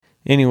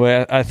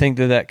anyway, I think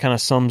that kind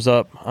of sums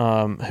up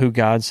who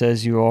God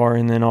says you are,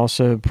 and then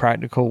also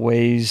practical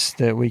ways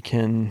that we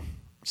can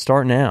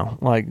start now,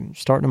 like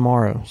start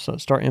tomorrow. So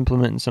start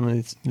implementing some of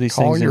these things.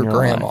 Call your in your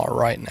grandma life.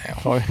 right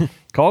now.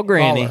 Call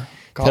Granny.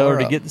 Call tell her her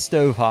to up. get the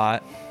stove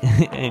hot,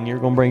 and you're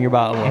going to bring your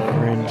bottle up,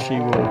 and she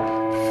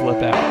will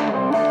flip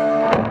out.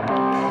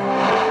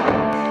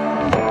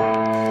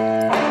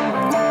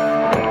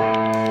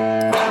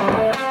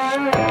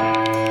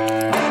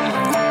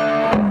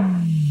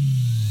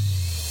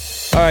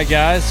 All right,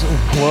 guys,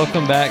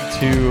 welcome back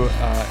to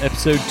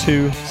episode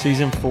 2,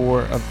 season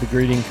 4 of the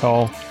Greeting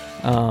Call.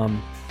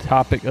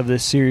 Topic of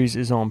this series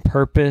is on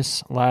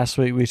purpose. Last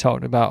week we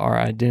talked about our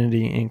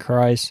identity in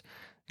Christ.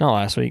 Not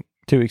last week,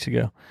 2 weeks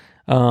ago.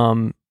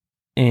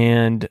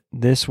 And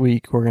this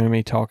week we're going to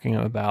be talking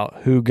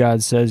about who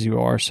God says you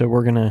are. So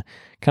we're going to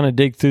kind of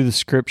dig through the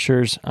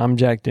scriptures. I'm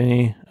Jack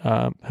Denny,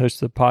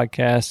 host of the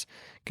podcast.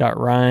 Got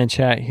Ryan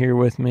Chat here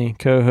with me,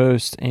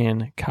 co-host,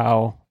 and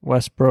Kyle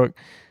Westbrook.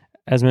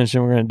 As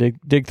mentioned, we're going to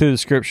dig through the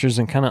scriptures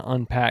and kind of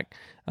unpack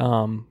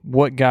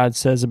what God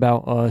says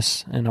about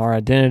us and our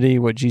identity,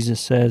 what Jesus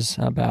says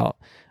about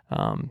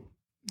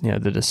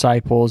the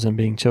disciples and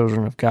being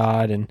children of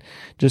God, and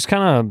just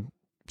kind of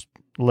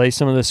lay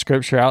some of the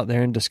scripture out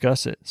there and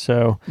discuss it.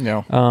 So,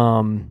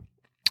 again,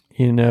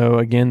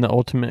 the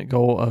ultimate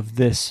goal of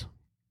this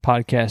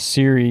podcast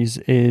series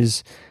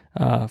is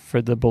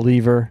for the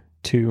believer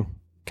to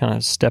kind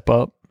of step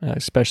up,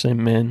 especially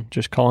men,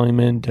 just calling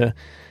men to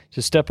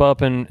step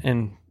up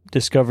and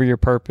discover your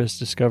purpose,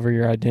 discover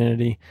your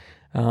identity.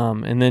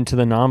 And then to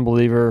the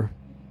non-believer,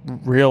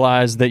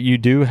 realize that you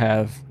do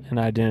have an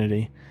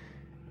identity.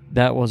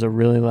 That was a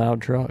really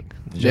loud truck.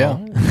 Did y'all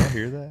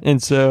hear that?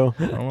 And so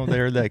I don't know if they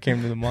heard that. It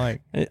came to the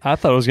mic. I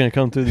thought it was going to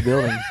come through the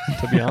building,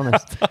 to be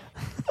honest.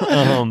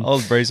 I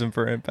was bracing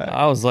for impact.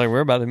 I was like,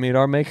 we're about to meet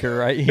our maker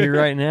right here,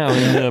 right now,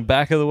 in the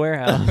back of the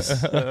warehouse.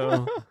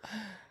 So,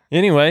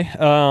 anyway,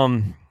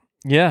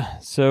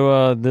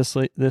 so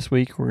this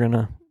week we're going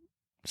to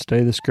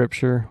study the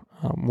scripture,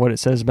 what it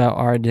says about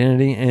our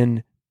identity,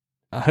 and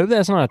I hope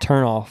that's not a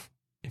turnoff.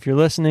 If you're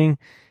listening,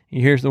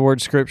 you hear the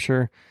word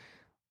scripture,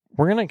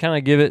 we're going to kind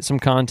of give it some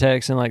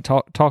context and like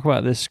talk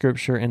about this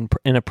scripture in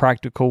a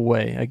practical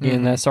way.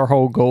 Again, that's our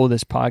whole goal of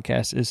this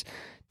podcast is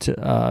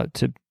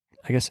to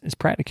I guess, is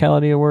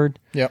practicality a word?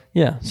 Yep.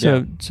 Yeah.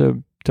 So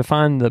to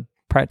find the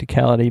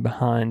practicality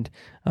behind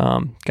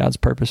God's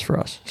purpose for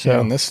us. So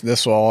and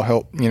this will all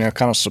help,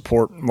 kind of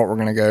support what we're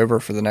going to go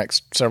over for the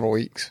next several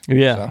weeks.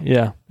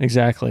 Yeah,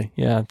 exactly.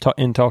 Yeah,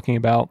 in talking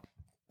about,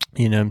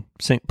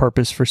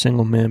 purpose for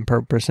single men,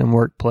 purpose in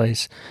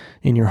workplace,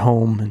 in your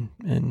home,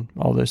 and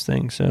all those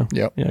things. So,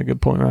 yeah,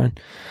 good point,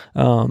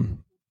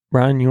 Ryan.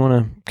 Ryan, you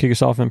want to kick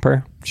us off in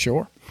prayer?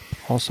 Sure.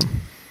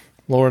 Awesome.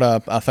 Lord,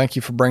 I thank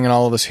you for bringing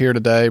all of us here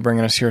today,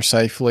 bringing us here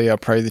safely. I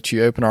pray that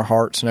you open our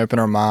hearts and open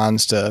our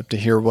minds to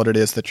hear what it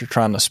is that you're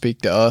trying to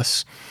speak to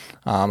us.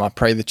 I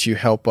pray that you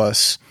help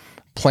us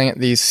plant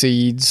these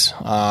seeds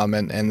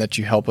and that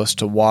you help us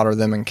to water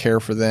them and care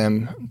for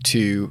them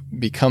to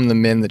become the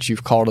men that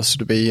you've called us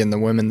to be and the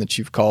women that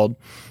you've called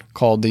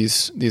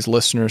these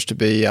listeners to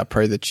be. I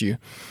pray that you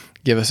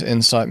give us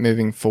insight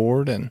moving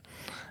forward and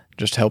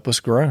just help us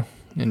grow.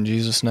 In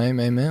Jesus' name,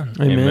 amen.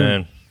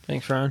 Amen.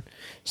 Thanks, Ryan.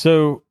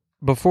 So,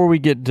 before we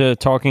get to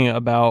talking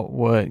about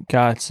what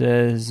God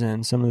says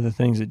and some of the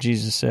things that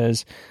Jesus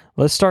says,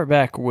 let's start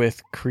back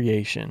with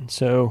creation.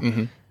 So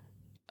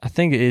I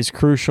think it is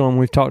crucial, and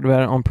we've talked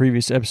about it on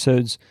previous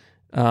episodes,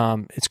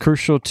 it's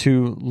crucial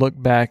to look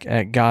back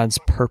at God's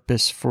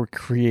purpose for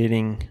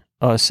creating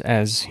us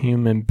as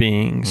human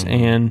beings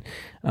and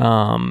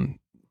kind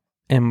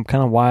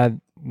of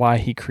why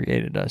he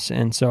created us.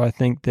 And so I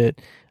think that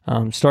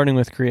starting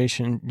with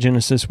creation,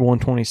 Genesis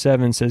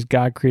 1:27 says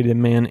God created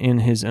man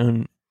in his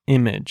own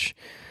image.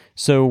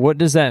 So what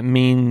does that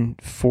mean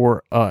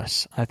for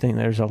us? I think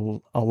there's a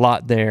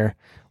lot there.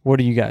 What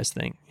do you guys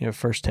think?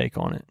 First take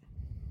on it.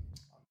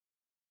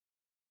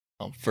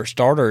 For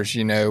starters,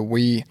 number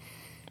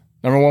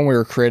one, we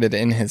were created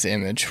in his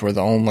image. We're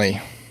the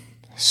only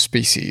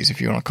species,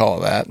 if you want to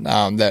call it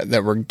that,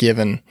 that were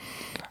given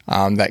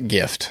that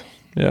gift,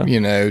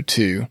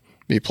 to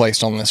be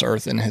placed on this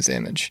earth in his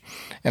image.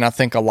 And I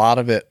think a lot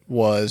of it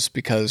was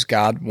because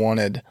God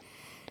wanted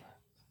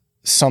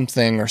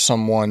something or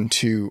someone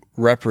to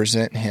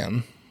represent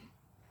him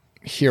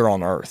here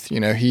on earth.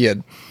 He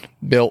had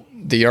built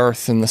the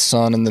earth and the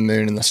sun and the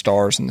moon and the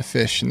stars and the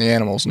fish and the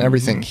animals and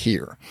everything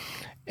here.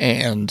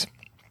 And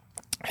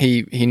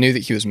he knew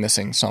that he was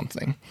missing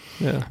something.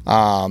 Yeah.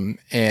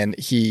 And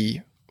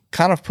he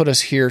kind of put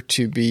us here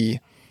to be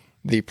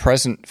the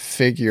present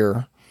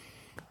figure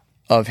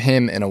of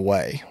him in a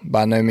way.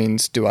 By no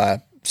means do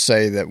I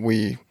say that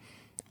we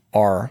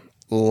are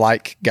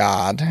like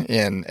God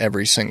in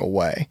every single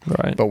way.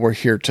 Right. But we're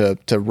here to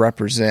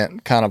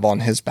represent kind of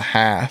on his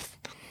behalf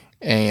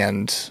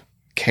and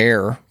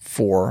care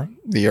for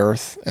the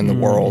earth and the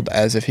world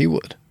as if he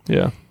would.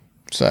 Yeah.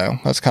 So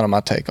that's kind of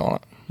my take on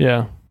it.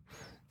 Yeah.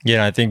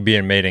 Yeah, I think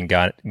being made in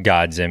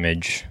God's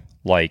image,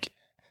 like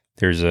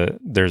there's a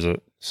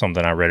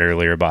something I read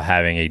earlier about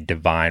having a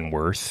divine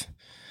worth.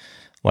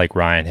 Like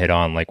Ryan hit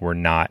on, like we're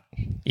not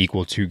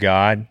equal to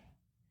God,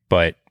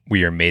 but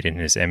we are made in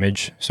his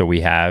image. So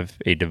we have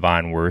a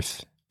divine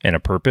worth and a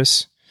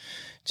purpose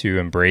to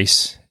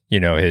embrace,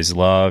 his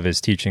love,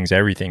 his teachings,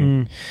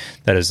 everything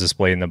that is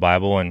displayed in the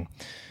Bible. And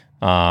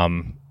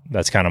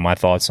that's kind of my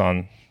thoughts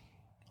on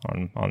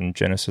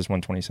Genesis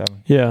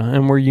 1:27. Yeah,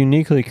 and we're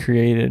uniquely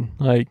created.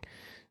 Like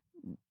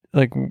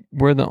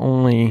we're the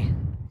only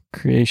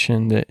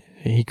creation that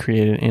he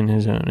created in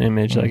his own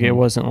image. Like it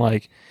wasn't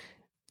like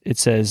it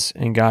says,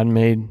 and God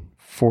made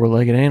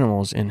 4-legged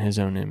animals in his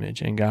own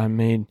image, and God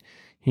made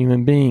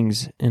human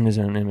beings in his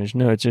own image.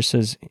 No, it just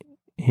says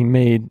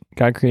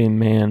God created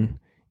man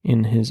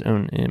in his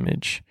own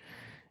image.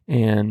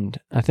 And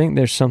I think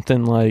there's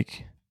something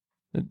like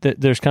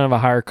there's kind of a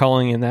higher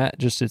calling in that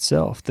just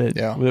itself,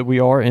 that we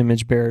are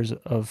image bearers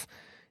of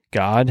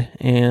God.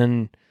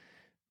 And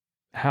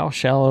how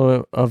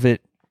shallow of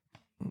it,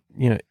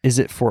 is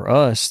it for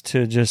us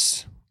to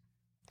just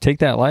take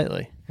that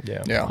lightly?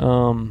 Yeah.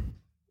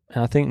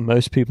 And I think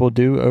most people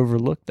do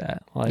overlook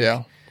that.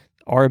 Like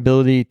our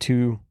ability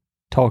to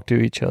talk to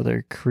each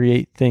other,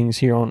 create things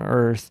here on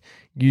earth,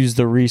 use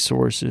the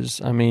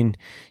resources. I mean,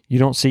 you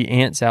don't see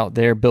ants out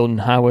there building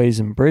highways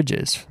and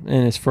bridges,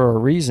 and it's for a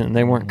reason.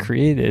 They weren't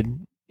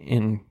created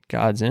in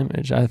God's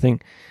image. I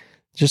think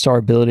just our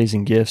abilities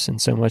and gifts,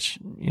 and so much,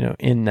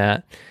 in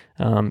that,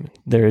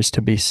 there is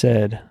to be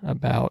said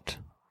about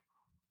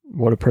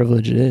what a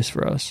privilege it is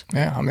for us.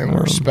 Yeah, I mean,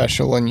 we're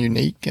special and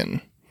unique, and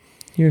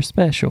you're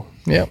special.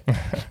 Yep,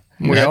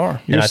 we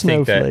are. You're and a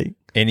snowflake. I think that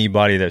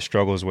anybody that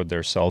struggles with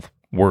their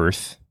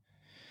self-worth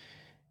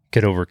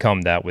could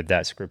overcome that with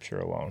that scripture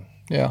alone.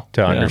 Yeah.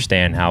 To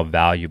understand how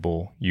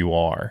valuable you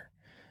are,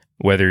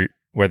 whether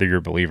you're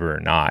a believer or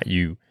not.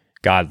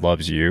 God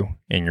loves you,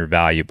 and you're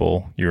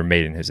valuable. You're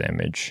made in his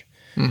image.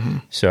 Mm-hmm.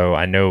 So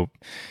I know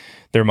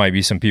there might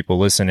be some people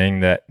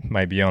listening that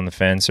might be on the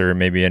fence, or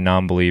maybe a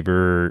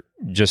non-believer.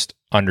 Just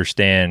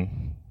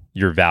understand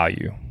your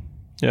value.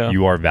 Yeah.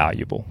 You are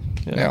valuable.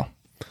 Yeah.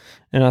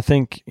 And I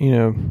think,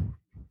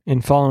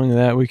 in following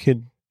that, we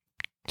could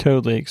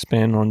totally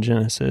expand on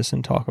Genesis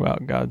and talk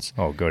about God's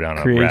go down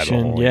creation. A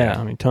rabbit hole. Yeah,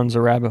 I mean, tons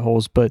of rabbit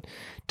holes. But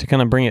to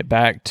kind of bring it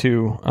back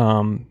to,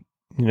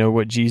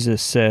 what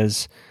Jesus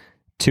says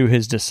to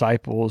his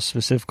disciples,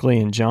 specifically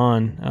in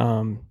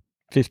John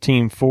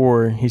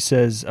 15:4, he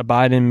says,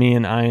 "Abide in me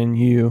and I in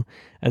you,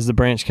 as the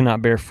branch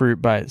cannot bear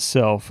fruit by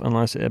itself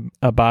unless it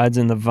abides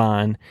in the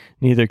vine,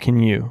 neither can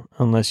you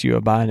unless you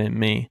abide in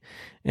me."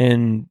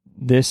 And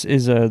this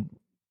is a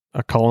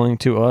calling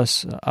to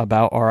us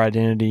about our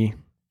identity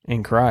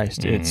in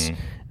Christ. It's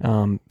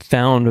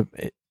found,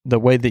 the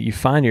way that you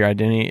find your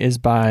identity is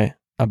by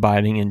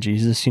abiding in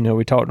Jesus.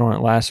 We talked on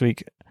it last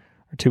week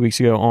or 2 weeks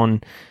ago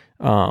on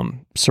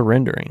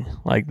surrendering,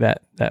 like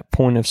that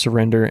point of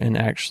surrender and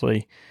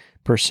actually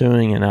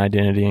pursuing an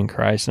identity in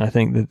Christ. And I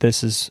think that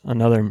this is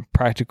another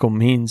practical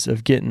means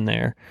of getting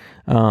there.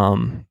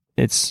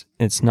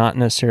 It's not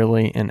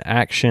necessarily an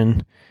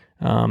action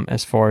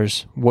as far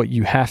as what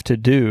you have to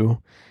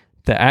do.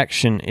 The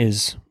action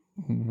is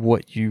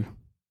what you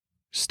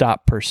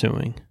stop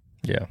pursuing.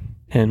 Yeah.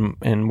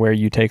 And where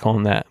you take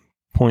on that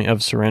point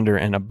of surrender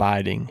and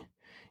abiding.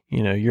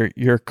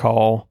 Your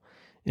call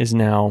is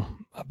now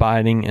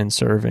abiding and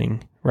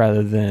serving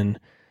rather than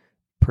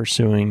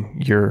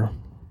pursuing your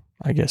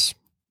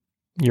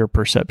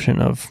perception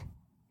of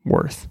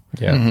worth.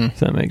 Yeah. If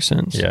that makes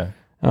sense. Yeah.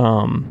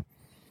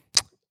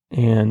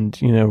 And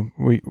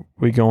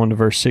we go on to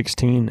verse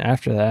 16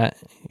 after that,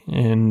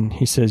 and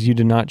he says, "You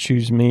did not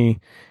choose me,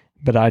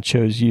 but I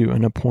chose you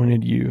and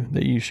appointed you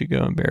that you should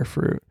go and bear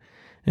fruit."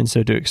 And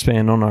so to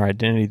expand on our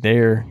identity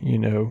there,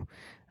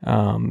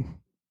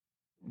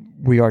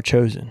 we are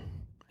chosen.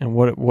 And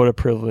what a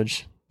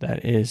privilege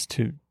that is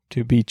to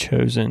be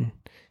chosen.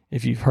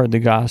 If you've heard the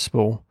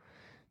gospel,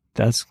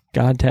 that's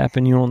God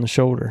tapping you on the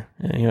shoulder.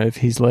 And, if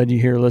he's led you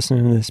here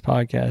listening to this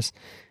podcast,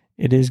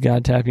 it is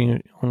God tapping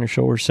you on your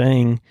shoulder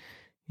saying,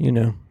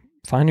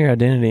 find your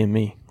identity in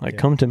me.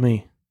 Come to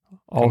me,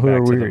 all who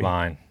are weary.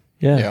 Vine.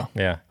 Yeah.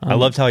 I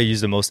loved how you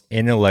use the most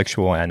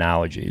intellectual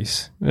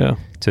analogies. Yeah.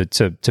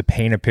 To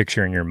paint a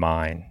picture in your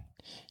mind.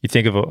 You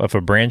think if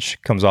a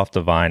branch comes off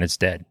the vine, it's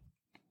dead.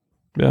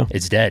 Yeah.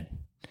 It's dead.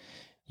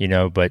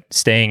 But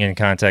staying in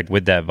contact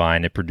with that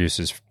vine,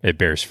 it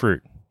bears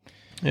fruit.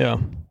 Yeah.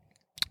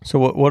 So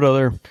what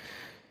other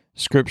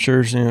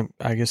scriptures,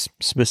 I guess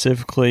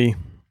specifically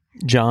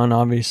John,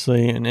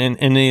 obviously, and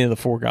any of the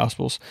four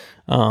gospels,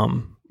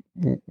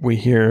 we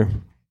hear,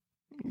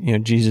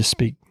 Jesus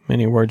speak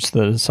many words to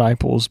the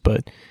disciples,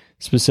 but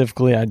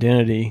specifically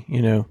identity,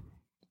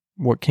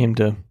 what came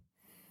to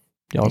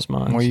y'all's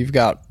minds? Well, you've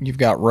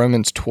got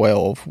Romans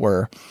 12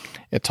 where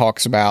it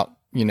talks about,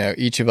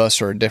 each of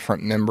us are a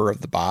different member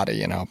of the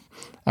body. And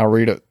I'll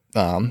read it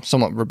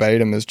somewhat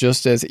verbatim, is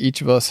just as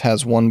each of us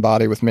has one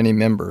body with many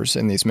members,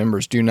 and these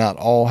members do not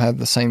all have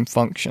the same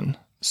function.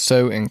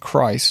 So in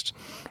Christ,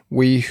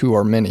 we who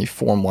are many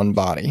form one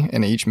body,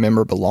 and each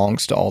member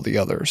belongs to all the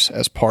others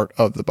as part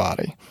of the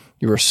body.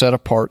 You are set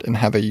apart and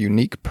have a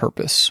unique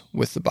purpose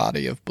with the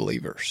body of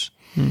believers.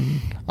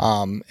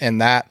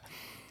 And that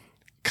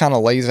kind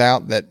of lays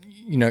out that,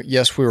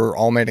 yes, we were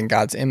all made in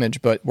God's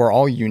image, but we're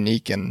all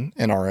unique in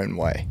our own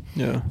way.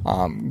 Yeah.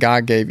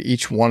 God gave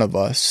each one of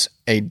us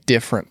a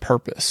different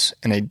purpose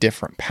and a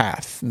different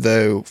path,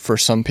 though for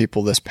some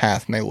people this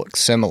path may look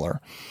similar.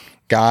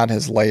 God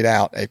has laid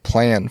out a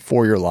plan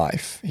for your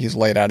life. He's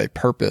laid out a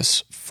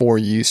purpose for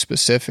you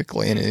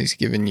specifically, and He's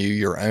given you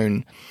your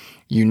own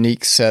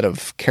unique set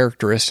of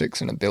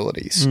characteristics and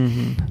abilities.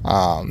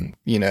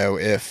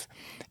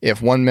 If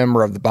one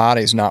member of the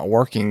body is not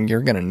working,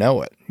 you're going to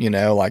know it.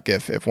 Like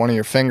if one of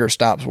your fingers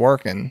stops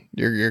working,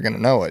 you're going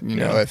to know it.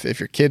 If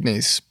your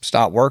kidneys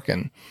stop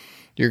working,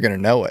 you're going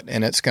to know it.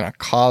 And it's going to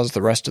cause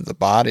the rest of the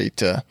body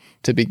to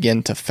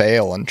begin to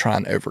fail and try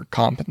and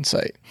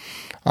overcompensate.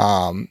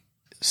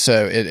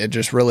 So it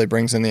just really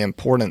brings in the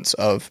importance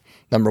of,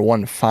 number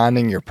one,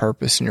 finding your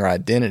purpose and your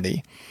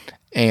identity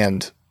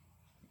and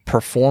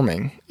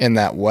performing in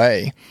that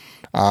way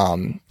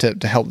to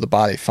help the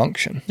body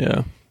function.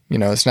 Yeah.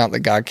 It's not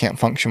that God can't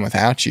function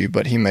without you,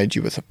 but He made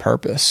you with a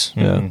purpose.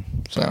 Yeah.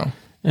 So,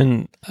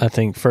 and I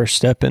think first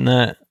step in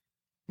that,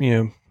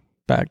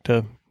 back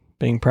to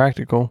being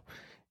practical,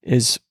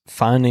 is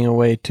finding a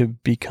way to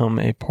become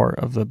a part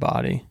of the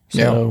body.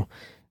 So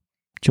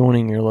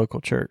joining your local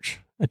church,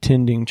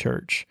 attending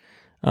church,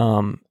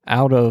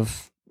 out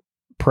of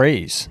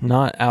praise,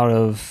 not out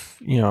of,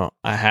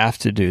 I have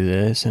to do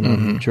this and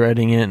I'm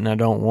dreading it and I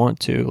don't want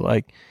to.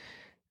 Like,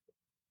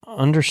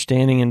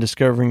 understanding and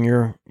discovering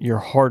your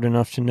heart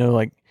enough to know,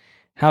 like,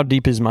 how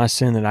deep is my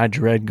sin that I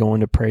dread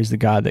going to praise the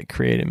God that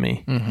created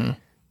me.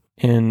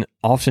 And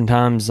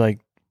oftentimes, like,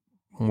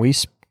 when we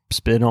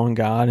spit on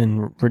God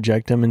and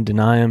reject Him and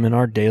deny Him in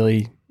our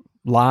daily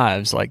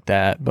lives like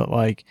that, but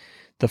like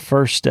the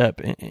first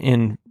step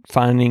in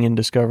finding and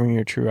discovering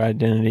your true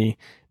identity,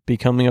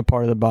 becoming a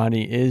part of the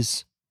body,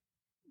 is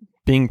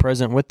being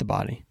present with the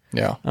body.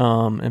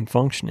 And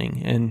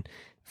functioning. And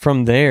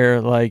from there,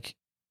 like,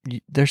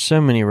 there's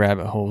so many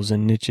rabbit holes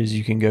and niches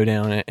you can go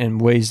down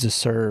and ways to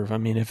serve. I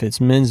mean, if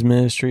it's men's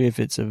ministry, if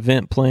it's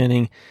event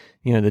planning,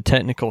 the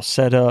technical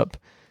setup,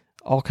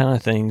 all kind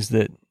of things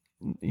that,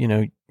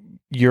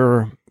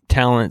 your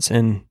talents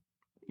and,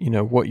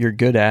 what you're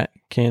good at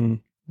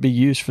can be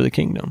used for the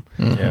kingdom.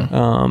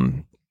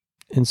 And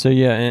so,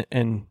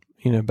 and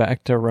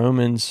back to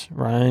Romans,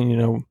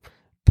 Ryan,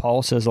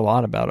 Paul says a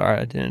lot about our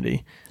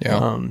identity.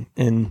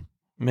 In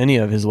many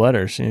of his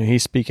letters,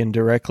 he's speaking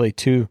directly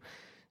to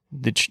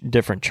the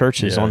different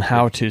churches on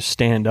how to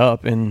stand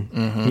up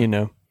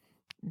and,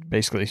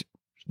 basically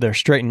they're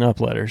straighten up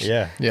letters.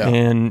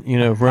 And,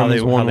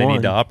 Romans 1:1. How they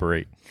need to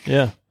operate.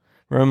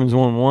 Romans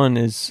 1:1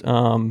 is,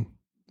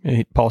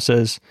 Paul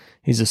says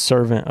he's a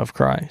servant of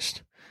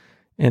Christ.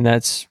 And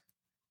that's,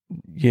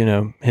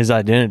 his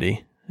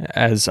identity,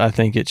 as I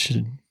think it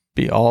should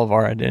be all of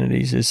our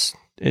identities, is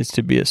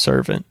to be a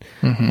servant.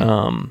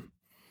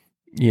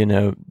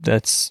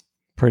 That's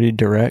pretty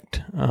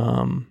direct.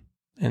 And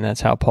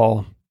that's how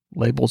Paul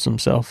labels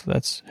himself.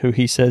 That's who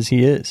he says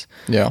he is.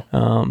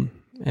 And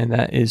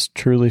that is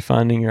truly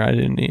finding your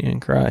identity in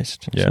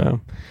Christ.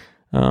 So,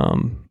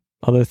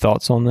 other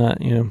thoughts on that?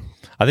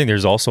 I think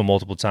there's also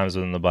multiple times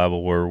within the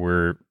Bible where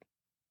we're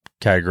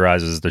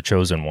categorized as the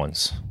chosen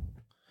ones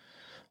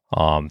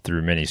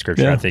through many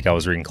scripture. I think I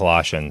was reading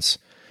Colossians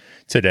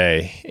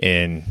today,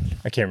 and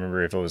I can't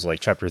remember if it was like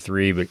chapter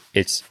 3, but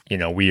it's,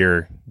 we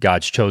are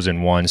God's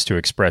chosen ones to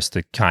express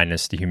the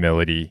kindness, the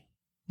humility,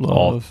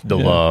 love,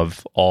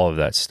 all of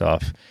that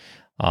stuff.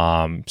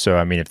 So,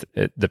 I mean,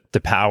 if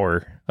the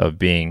power of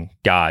being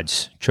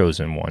God's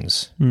chosen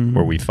ones,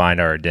 where we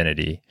find our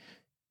identity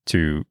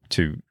to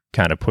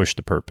kind of push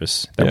the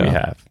purpose that we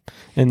have.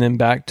 And then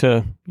back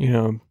to,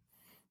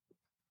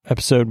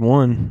 episode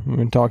 1, we've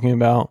been talking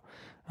about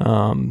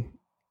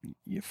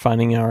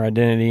finding our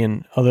identity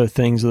in other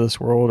things of this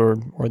world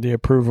or the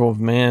approval of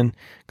man.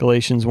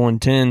 Galatians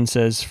 1:10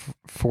 says,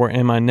 "For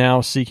am I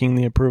now seeking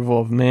the approval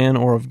of man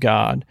or of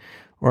God?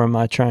 Or am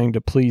I trying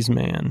to please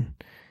man?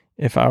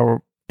 If I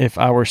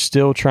were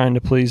still trying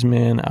to please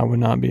man, I would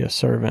not be a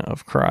servant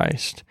of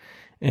Christ."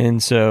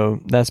 And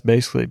so that's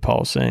basically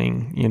Paul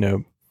saying,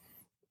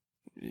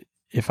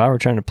 if I were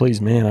trying to please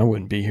man, I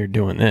wouldn't be here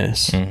doing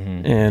this.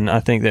 And I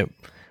think that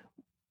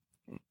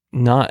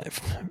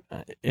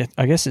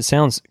I guess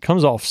it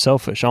comes off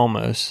selfish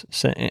almost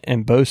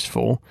and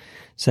boastful,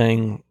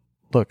 saying,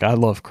 look, I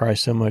love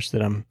Christ so much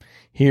that I'm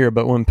here.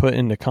 But when put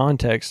into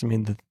context, I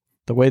mean,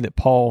 the way that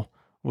Paul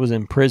was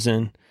in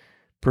prison,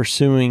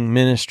 pursuing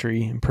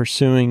ministry and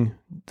pursuing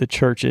the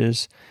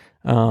churches,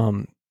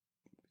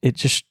 it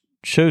just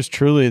shows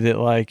truly that,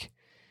 like,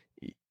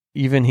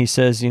 even he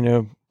says,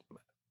 to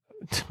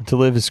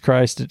live is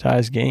Christ, to die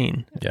is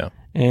gain.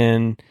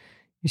 And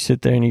you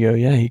sit there and you go,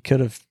 he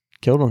could have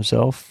killed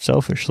himself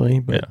selfishly,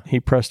 but he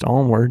pressed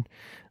onward.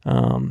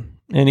 And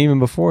even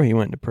before he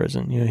went to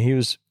prison, he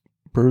was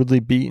brutally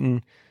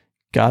beaten,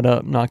 got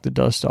up, knocked the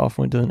dust off,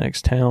 went to the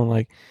next town.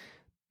 Like,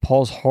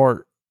 Paul's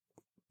heart,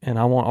 and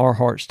I want our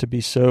hearts to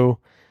be so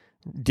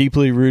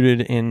deeply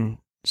rooted in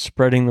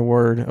spreading the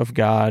word of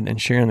God and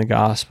sharing the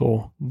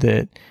gospel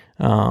that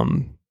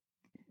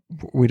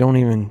we don't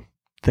even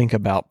think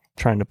about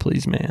trying to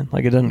please man.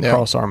 Like, it doesn't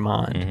cross our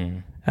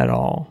mind at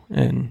all.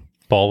 And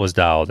Paul was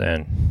dialed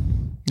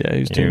in. Yeah,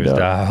 he was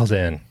dialed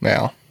in.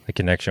 Yeah. The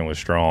connection was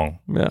strong.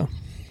 Yeah.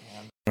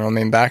 I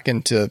mean, back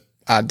into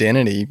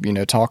identity,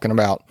 talking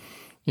about,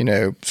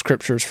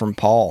 scriptures from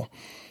Paul.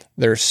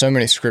 There's so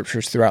many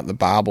scriptures throughout the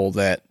Bible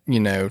that,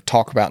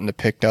 talk about and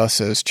depict us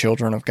as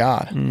children of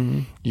God.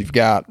 Mm-hmm. You've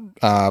got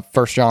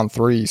 1 John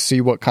 3,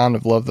 see what kind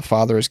of love the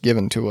Father has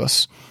given to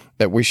us,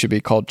 that we should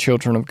be called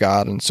children of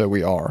God, and so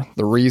we are.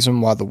 The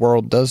reason why the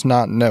world does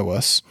not know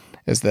us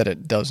is that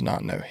it does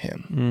not know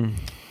him.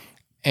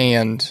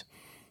 And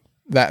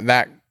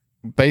that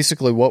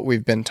basically what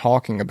we've been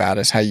talking about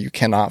is how you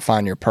cannot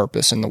find your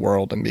purpose in the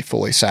world and be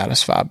fully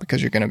satisfied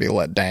because you're going to be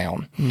let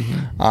down.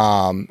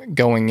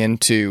 Going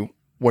into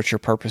what your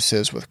purpose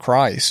is with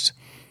Christ,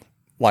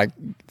 like,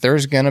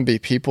 there's going to be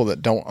people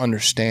that don't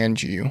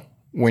understand you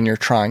when you're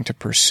trying to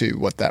pursue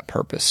what that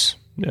purpose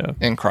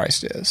in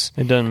Christ is.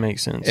 It doesn't make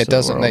sense. It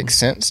doesn't make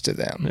sense to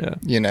them.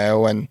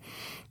 And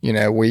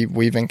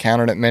we've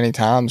encountered it many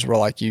times where,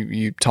 like,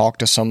 you talk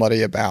to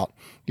somebody about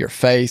your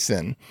faith,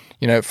 and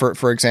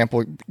for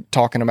example,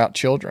 talking about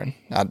children.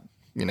 I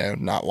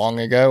not long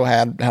ago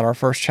had our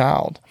first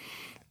child.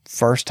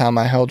 First time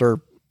I held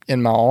her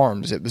in my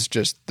arms, it was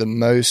just the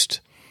most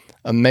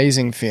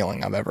amazing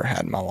feeling I've ever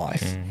had in my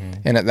life.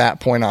 And at that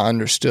point, I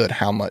understood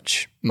how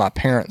much my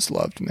parents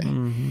loved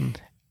me,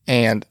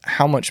 and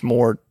how much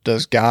more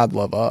does God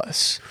love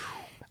us.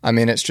 I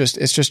mean, it's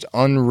just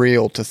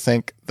unreal to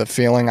think the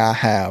feeling I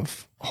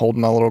have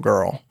holding my little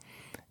girl,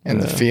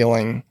 and the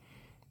feeling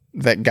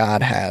that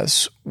God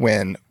has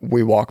when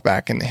we walk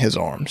back into his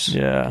arms.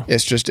 Yeah.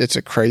 It's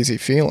a crazy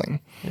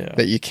feeling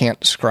that you can't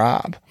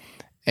describe.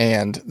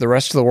 And the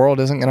rest of the world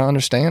isn't going to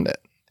understand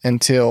it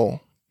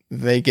until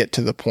they get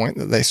to the point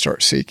that they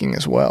start seeking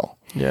as well.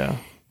 Yeah.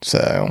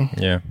 So,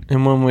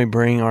 and when we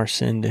bring our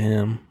sin to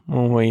him,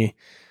 when we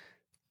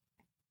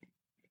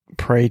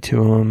pray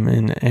to him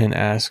and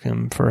ask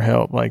him for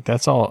help, like,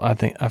 that's all I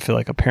feel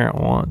like a parent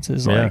wants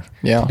is to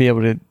be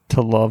able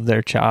to love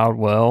their child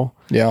well.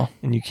 Yeah.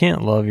 And you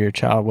can't love your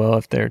child well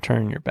if they're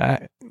turning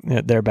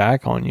their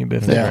back on you. But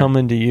if they're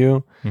coming to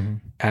you,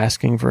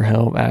 asking for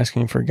help,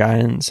 asking for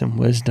guidance and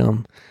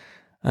wisdom,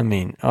 I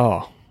mean,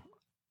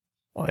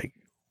 like,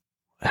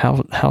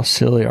 how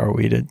silly are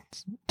we to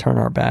turn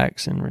our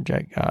backs and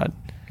reject God?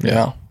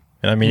 Yeah.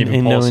 And I mean, even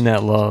in knowing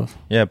that love.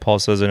 Yeah, Paul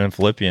says it in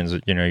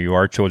Philippians, you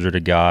are children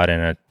of God in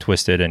a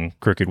twisted and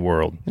crooked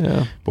world.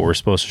 Yeah. But we're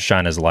supposed to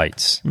shine as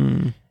lights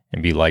and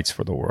be lights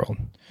for the world.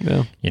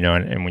 Yeah.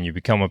 And when you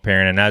become a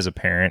parent, and as a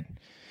parent,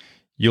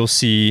 you'll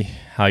see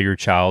how your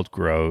child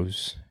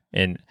grows.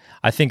 And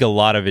I think a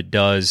lot of it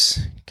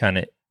does kind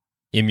of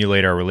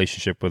emulate our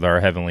relationship with our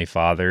Heavenly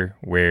Father,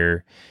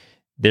 where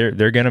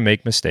they're going to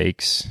make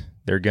mistakes.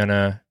 They're going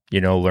to,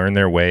 learn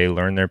their way,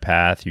 learn their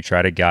path. You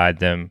try to guide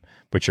them,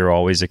 but you're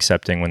always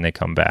accepting when they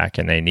come back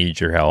and they need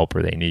your help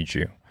or they need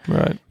you.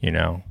 Right.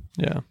 Yeah.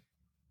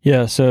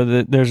 Yeah.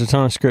 So there's a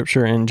ton of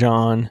scripture in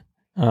John,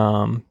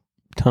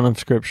 ton of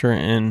scripture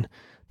in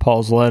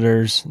Paul's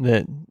letters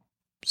that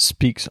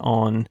speaks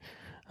on,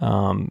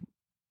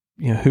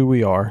 who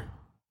we are,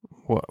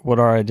 what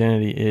our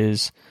identity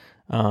is.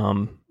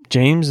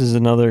 James is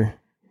another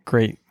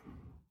great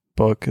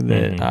book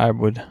that I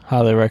would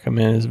highly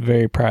recommend. Is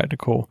very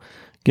practical,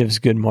 gives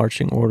good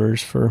marching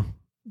orders for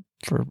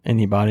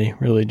anybody,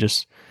 really,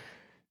 just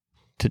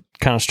to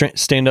kind of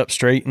stand up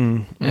straight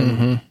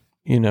and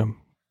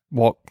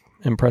walk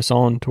and press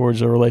on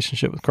towards a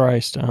relationship with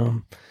Christ.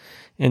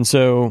 And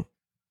so,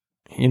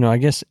 I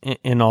guess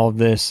in all of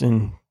this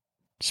and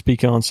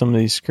speaking on some of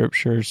these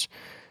scriptures,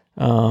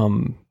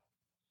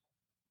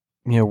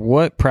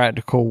 what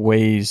practical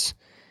ways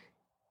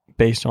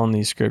based on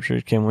these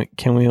scriptures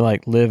can we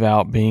like live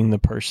out being the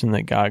person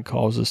that God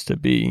calls us to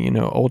be?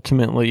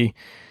 Ultimately,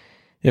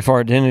 if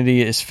our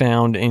identity is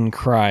found in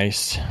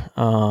Christ,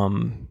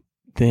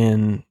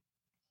 then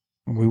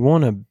we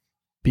want to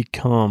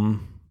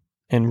become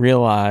and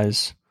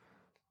realize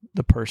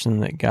the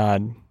person that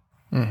God,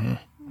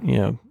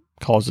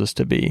 calls us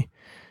to be.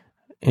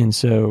 And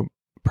so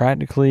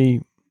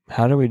practically,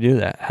 how do we do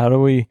that? How do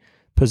we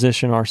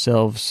position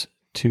ourselves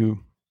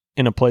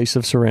in a place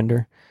of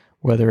surrender,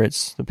 whether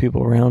it's the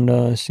people around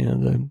us,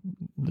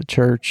 the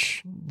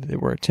church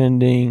that we're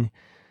attending,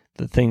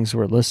 the things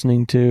we're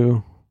listening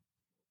to?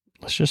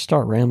 Let's just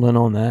start rambling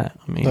on that.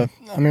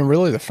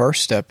 Really the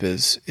first step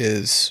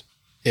is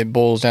it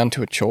boils down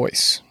to a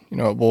choice.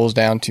 It boils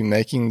down to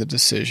making the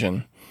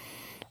decision,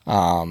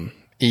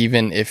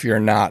 even if you're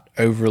not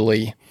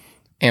overly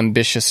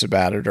ambitious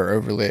about it or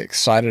overly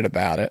excited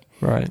about it.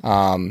 Right.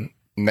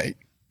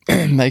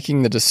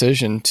 Making the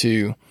decision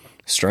to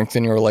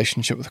strengthen your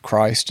relationship with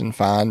Christ and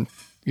find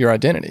your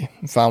identity,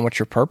 and find what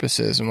your purpose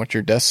is and what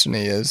your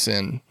destiny is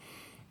in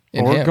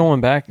or him.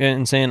 Going back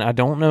and saying, I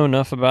don't know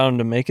enough about him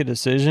to make a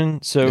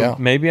decision, so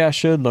maybe I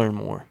should learn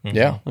more.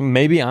 Yeah.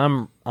 Maybe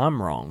I'm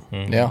wrong.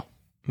 Yeah.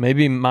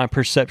 maybe my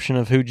perception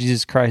of who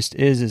Jesus Christ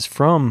is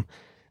from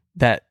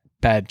that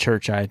bad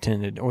church I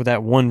attended, or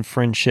that one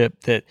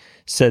friendship that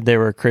said they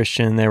were a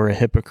Christian, they were a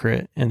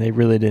hypocrite, and they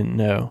really didn't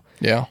know.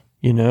 Yeah.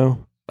 You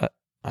know,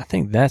 I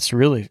think that's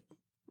really,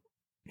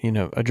 you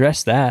know,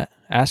 address that.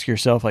 Ask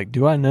yourself, like,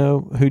 do I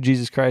know who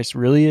Jesus Christ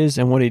really is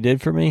and what he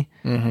did for me?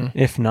 Mm-hmm.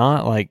 If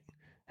not, like,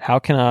 how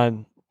can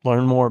I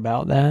learn more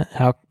about that?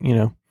 How, you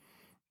know,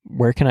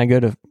 where can I go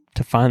to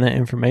find that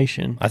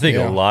information? I think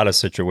a lot of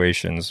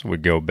situations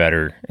would go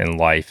better in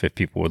life if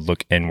people would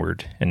look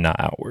inward and not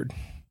outward.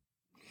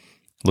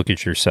 Look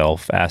at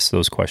yourself, ask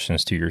those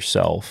questions to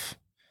yourself,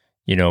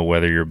 you know,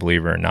 whether you're a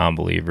believer or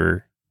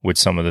non-believer, with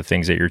some of the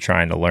things that you're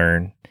trying to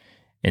learn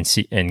and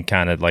see, and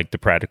kind of like the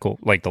practical,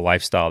 like the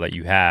lifestyle that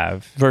you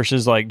have.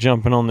 Versus like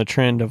jumping on the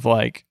trend of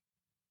like,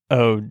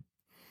 oh,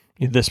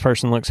 this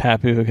person looks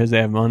happy because they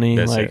have money.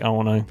 That's like, it. I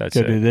want to That's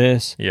go it. do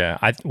this. Yeah.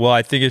 I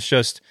think it's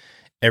just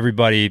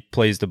everybody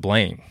plays the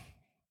blame.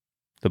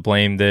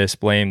 Blame. This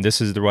is why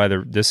this is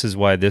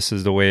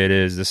the way it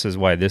is. This is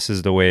why this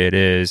is the way it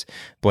is.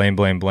 Blame.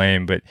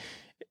 But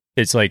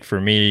it's like, for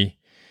me,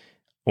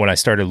 when I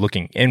started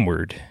looking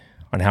inward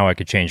on how I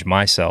could change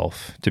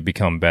myself to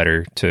become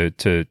better,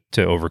 to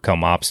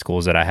overcome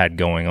obstacles that I had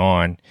going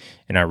on,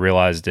 and I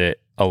realized that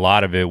a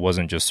lot of it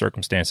wasn't just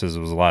circumstances; it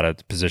was a lot of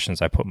the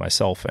positions I put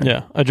myself in.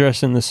 Yeah,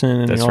 addressing the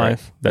sin in your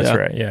life. That's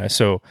right. Yeah.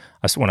 So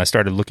when I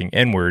started looking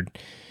inward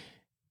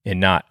and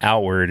not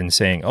outward, and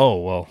saying,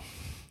 "Oh, well,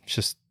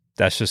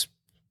 that's just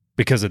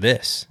because of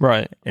this,"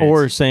 right? And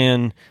or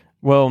saying,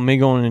 "Well, me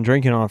going and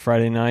drinking on a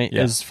Friday night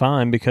is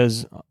fine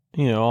because."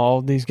 You know,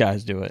 all these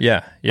guys do it.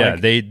 Yeah. Like,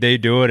 they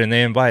do it, and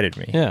they invited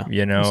me. Yeah.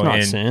 You know, it's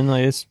not sin.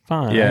 Like, it's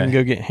fine. Yeah. I can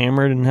go get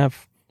hammered and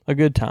have a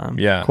good time.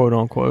 Yeah. Quote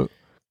unquote.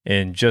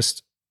 And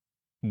just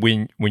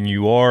when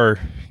you are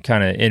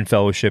kind of in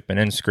fellowship and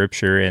in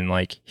scripture, and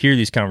like hear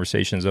these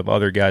conversations of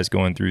other guys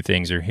going through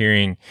things, or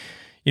hearing,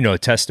 you know, a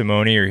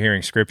testimony, or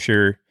hearing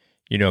scripture,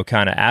 you know,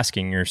 kind of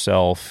asking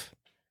yourself,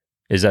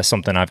 is that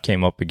something I've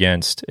came up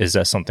against? Is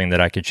that something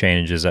that I could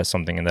change? Is that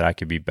something that I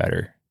could be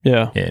better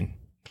in?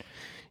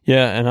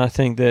 Yeah, and I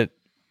think that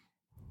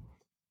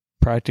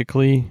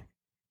practically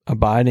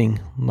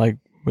abiding, like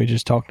we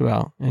just talked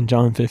about in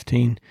John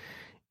 15,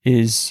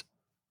 is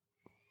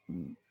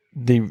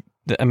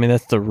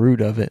that's the root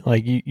of it.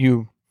 Like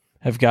you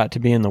have got to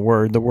be in the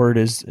Word. The Word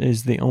is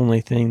the only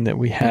thing that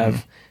we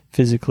have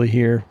physically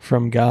here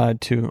from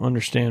God to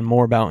understand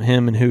more about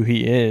Him and who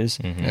He is.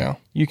 Mm-hmm. Yeah,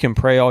 you can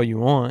pray all you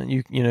want.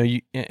 You know,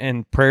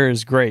 and prayer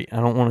is great. I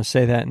don't want to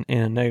say that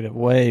in a negative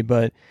way,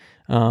 but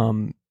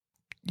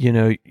you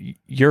know,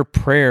 your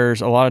prayers,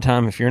 a lot of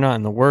time, if you're not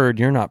in the Word,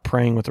 you're not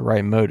praying with the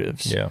right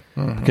motives. Yeah.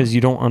 Mm-hmm. Because you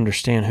don't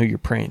understand who you're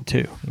praying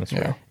to. That's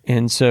right.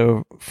 And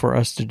so for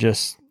us to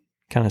just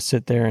kind of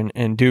sit there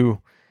and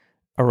do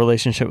a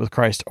relationship with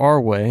Christ our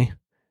way,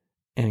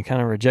 and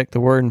kind of reject the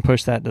Word and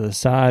push that to the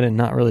side and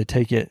not really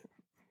take it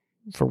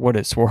for what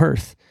it's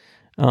worth,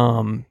 you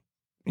know,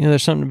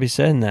 there's something to be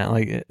said in that.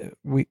 Like,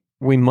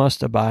 we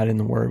must abide in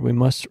the Word. We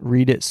must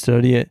read it,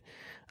 study it,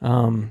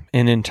 and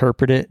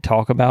interpret it,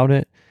 talk about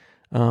it.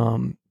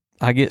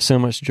 I get so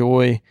much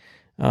joy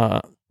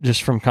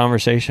just from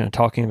conversation and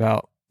talking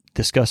about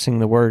discussing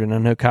the Word. And I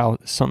know, Kyle,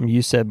 something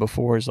you said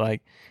before is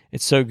like,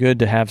 it's so good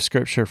to have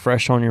Scripture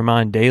fresh on your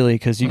mind daily,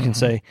 because you can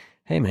say,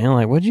 hey, man,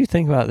 like, what did you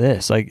think about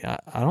this? Like,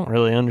 I don't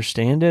really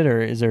understand it,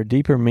 or is there a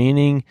deeper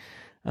meaning?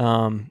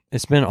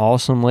 It's been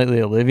awesome lately.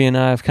 Olivia and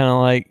I have kind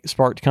of like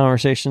sparked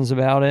conversations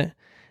about it.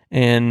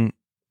 And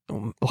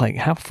like,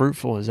 how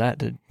fruitful is that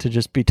to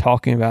just be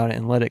talking about it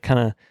and let it kind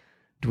of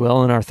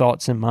dwell in our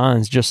thoughts and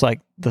minds, just like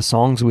the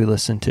songs we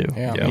listen to.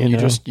 Yeah.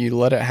 You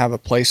let it have a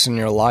place in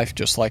your life,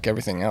 just like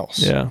everything else.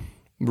 Yeah.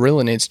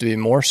 Really needs to be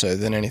more so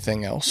than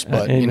anything else,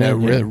 but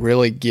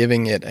really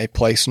giving it a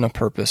place and a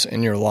purpose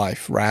in your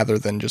life, rather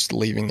than just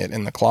leaving it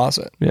in the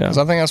closet. Yeah. Because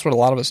I think that's what a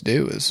lot of us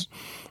do, is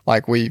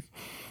like we're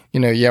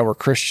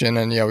Christian,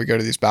 and we go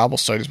to these Bible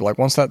studies, but like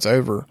once that's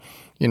over,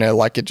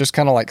 like it just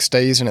kind of like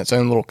stays in its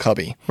own little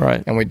cubby.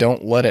 Right. And we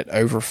don't let it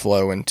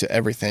overflow into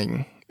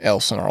everything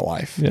else in our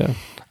life. Yeah.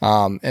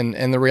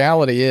 And the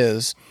reality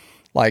is,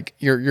 like,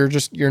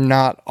 you're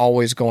not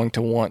always going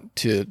to want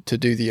to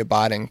do the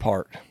abiding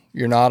part.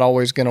 You're not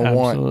always going to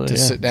want to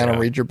sit down and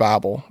read your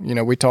Bible.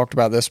 We talked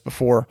about this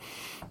before,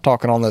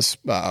 talking on this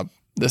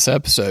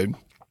episode,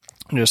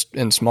 just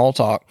in small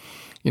talk,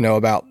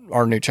 about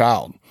our new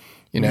child.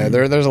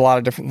 There's a lot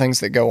of different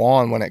things that go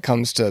on when it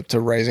comes to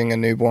raising a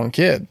newborn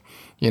kid.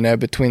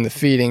 Between the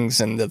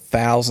feedings and the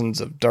thousands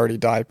of dirty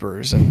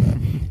diapers,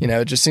 and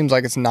it just seems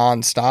like it's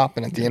nonstop.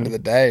 And at the end of the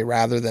day,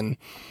 rather than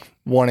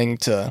wanting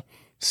to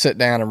sit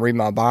down and read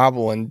my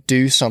Bible and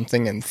do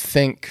something and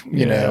think,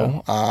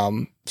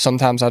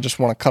 sometimes I just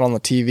want to cut on the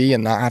TV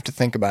and not have to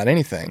think about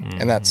anything.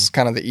 Mm-hmm. And that's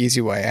kind of the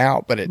easy way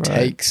out. But it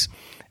takes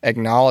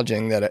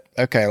acknowledging that,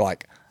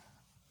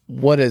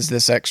 what is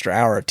this extra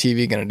hour of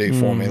TV going to do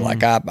for me?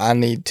 Like, I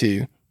need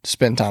to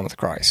spend time with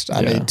Christ.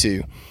 I need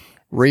to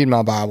read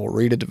my Bible,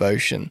 read a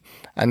devotion.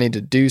 I need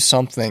to do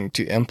something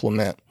to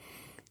implement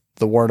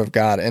the Word of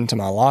God into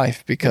my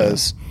life,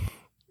 because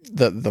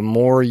the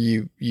more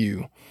you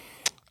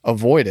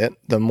avoid it,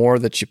 the more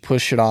that you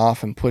push it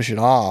off,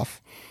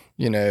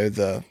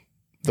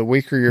 the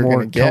weaker you're going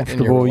to get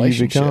in your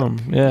relationship. You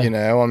become.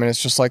 Yeah. I mean,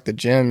 it's just like the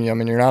gym. I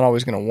mean, you're not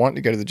always going to want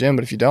to go to the gym,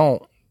 but if you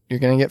don't, you're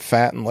going to get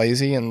fat and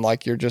lazy, and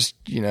like you're just,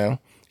 you're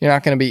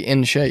not going to be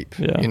in shape.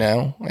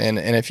 Yeah. And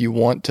if you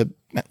want to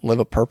live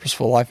a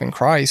purposeful life in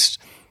Christ,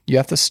 you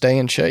have to stay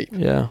in shape.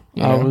 Yeah.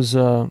 I was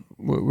we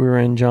were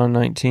in John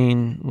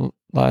 19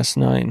 last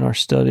night in our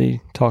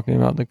study talking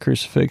about the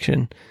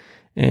crucifixion,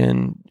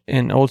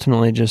 and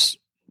ultimately just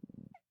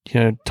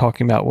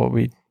talking about what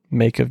we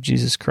make of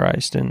Jesus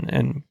Christ,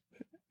 and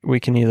we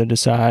can either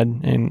decide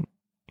and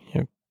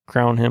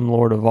crown him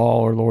Lord of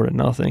all or Lord of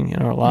nothing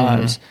in our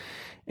lives.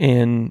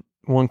 And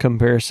one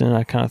comparison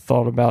I kind of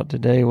thought about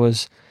today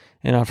was,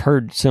 and I've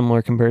heard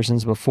similar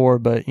comparisons before,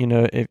 but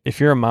if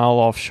you're a mile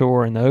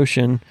offshore in the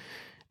ocean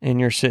and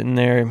you're sitting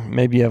there,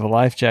 maybe you have a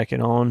life jacket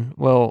on.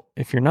 Well,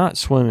 if you're not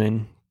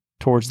swimming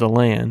towards the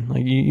land,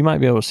 like you might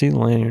be able to see the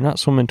land, you're not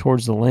swimming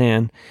towards the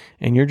land,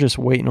 and you're just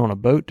waiting on a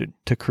boat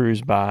to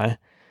cruise by.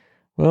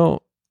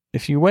 Well,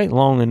 if you wait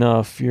long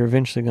enough, you're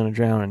eventually going to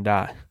drown and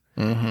die.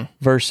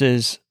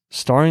 Versus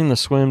starting the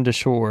swim to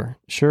shore.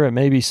 Sure, it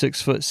may be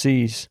 6-foot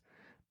seas,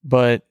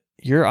 but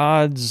your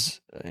odds,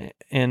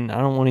 and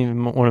I don't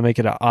even want to make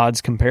it an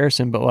odds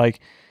comparison, but like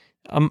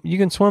you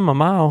can swim a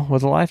mile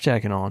with a life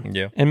jacket on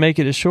and make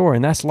it to shore,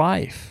 and that's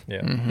life.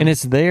 Yeah. And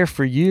it's there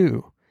for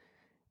you.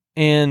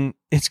 And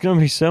it's going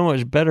to be so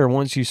much better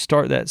once you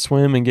start that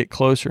swim and get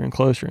closer and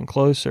closer and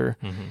closer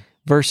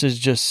versus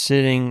just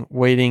sitting,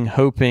 waiting,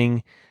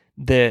 hoping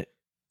that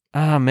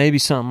maybe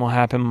something will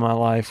happen in my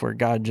life where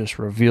God just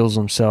reveals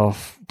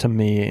himself to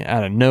me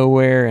out of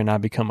nowhere and I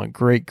become a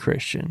great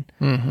Christian.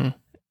 And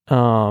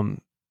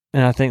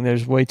I think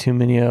there's way too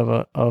many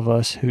of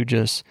us who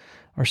just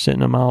are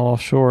sitting a mile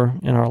offshore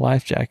in our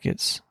life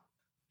jackets.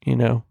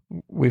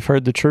 We've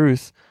heard the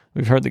truth,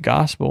 we've heard the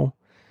gospel,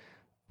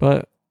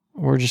 but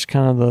we're just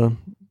kind of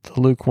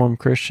the lukewarm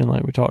Christian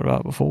like we talked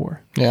about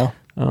before. Yeah.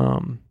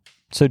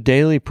 So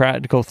daily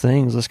practical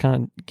things, let's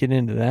kind of get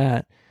into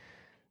that.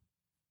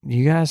 Do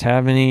you guys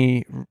have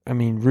any,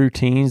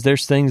 routines?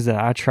 There's things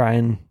that I try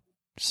and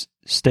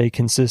stay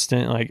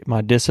consistent, like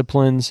my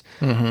disciplines,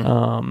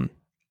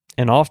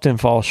 and often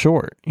fall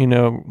short.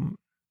 I'm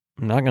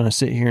not going to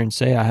sit here and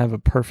say I have a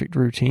perfect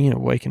routine of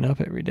waking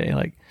up every day.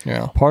 Like,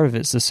 part of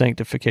it's the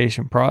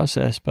sanctification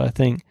process, but I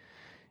think,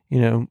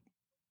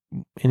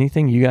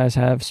 anything you guys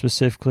have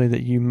specifically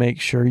that you make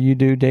sure you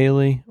do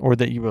daily or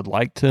that you would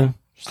like to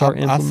start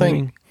implementing? I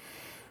think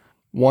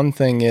one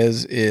thing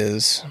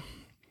is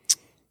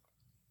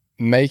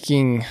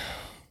making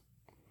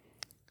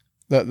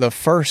the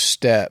first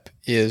step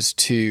is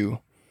to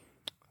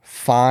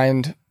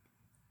find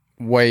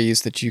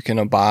ways that you can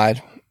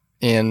abide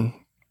in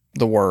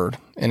the Word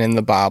and in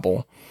the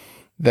Bible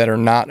that are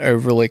not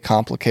overly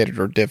complicated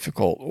or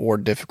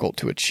difficult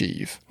to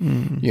achieve.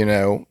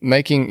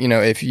 Making,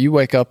 if you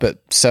wake up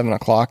at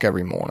 7:00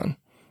 every morning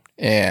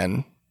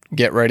and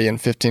get ready in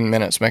 15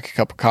 minutes, make a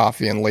cup of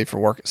coffee and leave for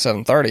work at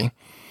 7:30,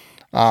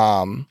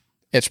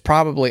 it's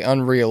probably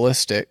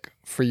unrealistic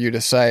for you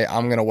to say,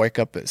 I'm going to wake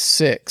up at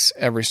 6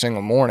 every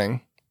single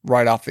morning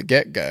right off the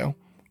get-go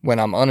when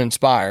I'm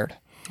uninspired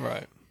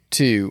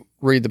to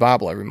read the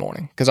Bible every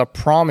morning. Because I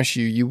promise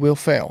you will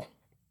fail.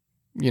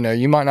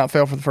 You might not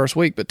fail for the first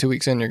week, but 2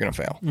 weeks in, you're going to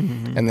fail.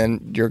 And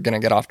then you're going to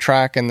get off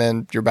track, and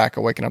then you're back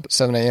at waking up at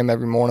 7 a.m.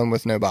 every morning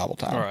with no Bible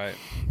time. Right.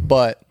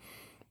 But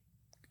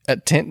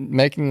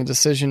making the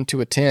decision to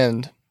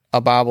attend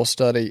a Bible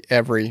study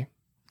every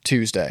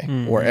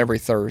Tuesday or every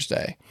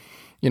Thursday,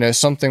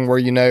 something where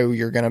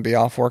you're going to be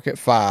off work at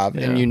 5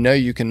 and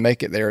you can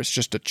make it there. It's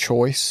just a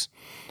choice.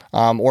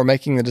 Or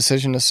making the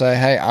decision to say,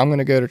 hey, I'm going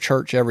to go to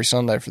church every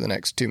Sunday for the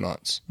next 2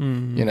 months.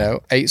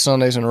 8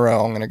 Sundays in a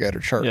row, I'm going to go to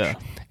church. Yeah.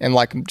 And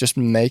like just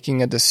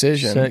making a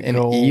decision,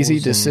 an easy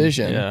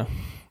decision,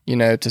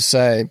 to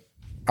say,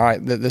 all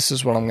right, this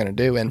is what I'm going to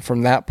do. And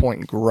from that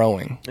point,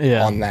 growing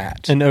on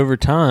that. And over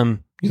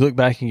time, you look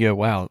back and you go,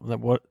 wow,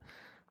 what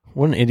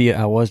an idiot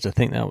I was to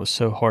think that was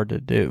so hard to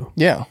do.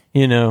 Yeah.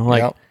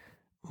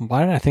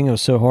 Why did I think it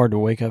was so hard to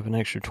wake up an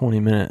extra 20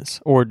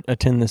 minutes or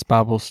attend this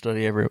Bible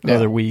study every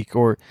other week?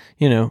 Or,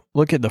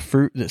 look at the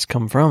fruit that's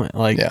come from it.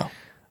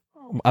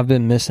 I've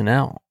been missing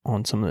out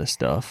on some of this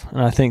stuff.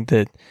 And I think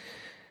that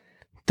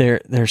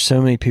there's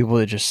so many people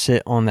that just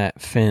sit on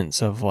that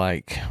fence of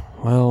like,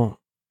 well,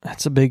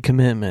 that's a big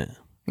commitment.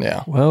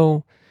 Yeah.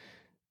 Well,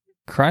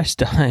 Christ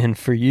dying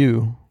for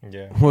you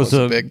was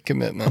a big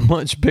commitment, a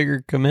much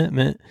bigger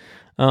commitment.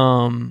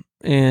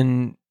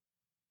 And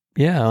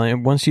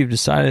once you've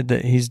decided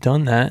that he's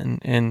done that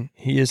and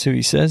he is who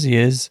he says he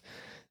is,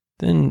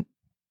 then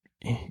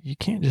you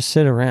can't just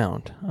sit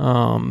around,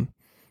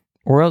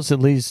 or else it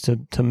leads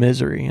to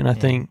misery. And I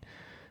think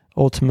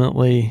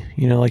ultimately,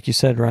 like you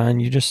said, Ryan,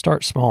 you just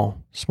start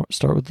small,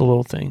 start with the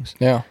little things.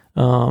 Yeah.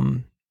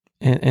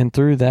 And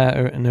through that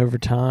and over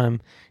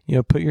time,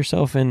 put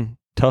yourself in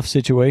tough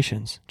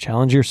situations,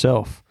 challenge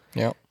yourself.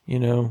 Yeah.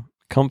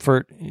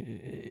 Comfort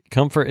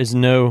is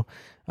no,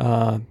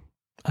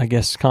 I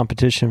guess,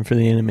 competition for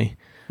the enemy.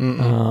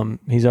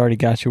 He's already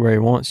got you where he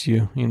wants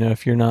you. You know,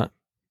 if you're not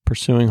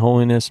pursuing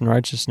holiness and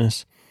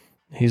righteousness,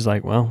 he's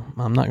like, well,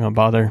 I'm not going to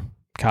bother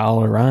Kyle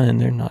or Ryan.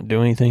 They're not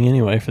doing anything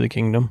anyway for the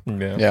kingdom.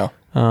 Yeah.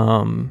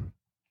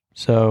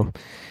 So,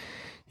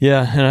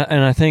 yeah,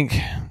 and I think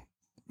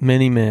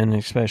many men,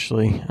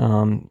 especially,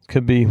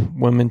 could be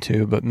women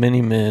too, but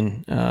many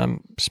men,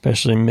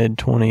 especially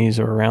mid-20s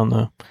or around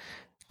the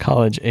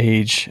college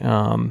age,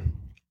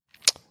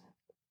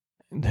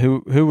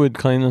 who would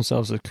claim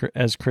themselves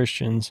as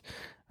Christians,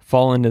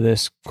 fall into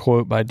this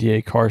quote by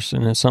D.A.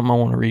 Carson. It's something I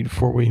want to read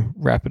before we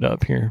wrap it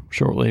up here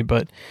shortly,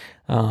 but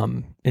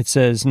it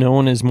says, "No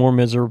one is more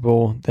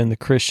miserable than the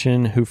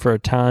Christian who for a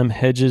time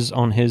hedges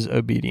on his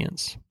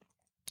obedience.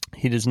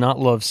 He does not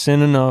love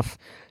sin enough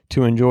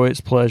to enjoy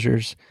its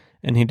pleasures,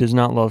 and he does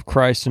not love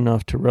Christ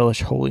enough to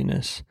relish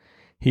holiness.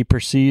 He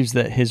perceives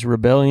that his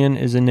rebellion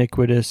is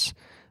iniquitous,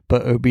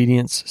 but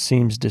obedience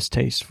seems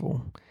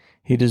distasteful.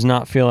 He does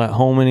not feel at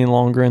home any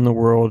longer in the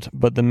world,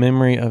 but the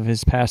memory of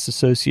his past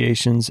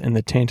associations and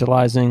the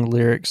tantalizing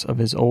lyrics of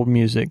his old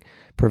music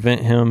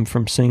prevent him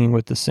from singing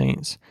with the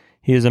saints.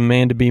 He is a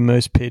man to be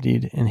most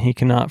pitied, and he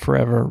cannot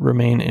forever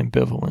remain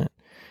ambivalent."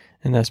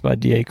 And that's by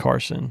D.A.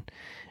 Carson.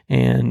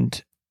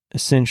 And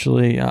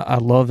essentially, I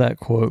love that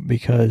quote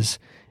because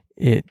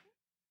it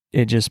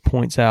just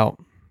points out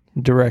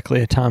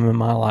directly a time in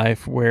my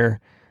life where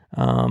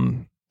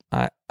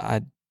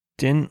I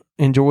didn't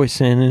enjoy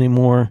sin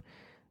anymore,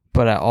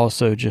 but I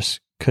also just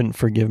couldn't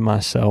forgive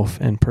myself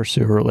and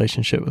pursue a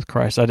relationship with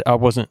Christ. I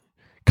wasn't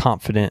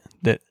confident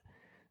that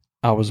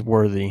I was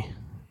worthy.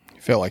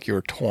 You feel like you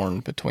were torn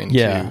between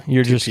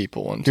two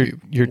people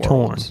and you're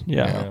torn.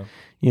 Yeah.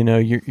 You know,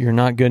 you're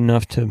not good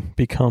enough to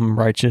become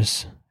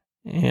righteous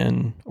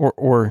and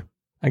or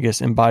I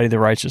guess embody the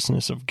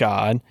righteousness of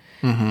God.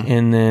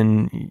 And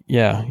then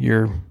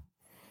you're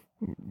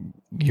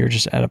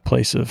just at a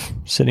place of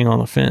sitting on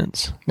the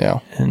fence. Yeah.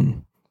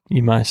 And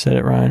you might have said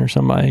it, Ryan, or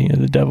somebody,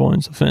 the devil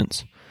owns the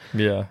fence.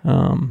 Yeah.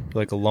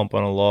 Like a lump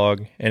on a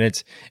log. And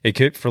it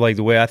could, for like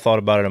the way I thought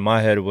about it in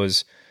my head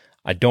was,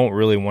 I don't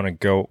really,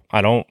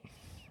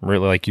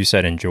 like you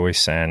said, enjoy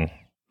sin.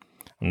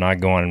 I'm not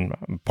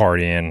going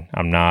partying.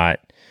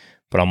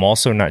 But I'm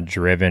also not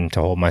driven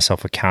to hold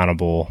myself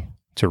accountable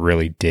to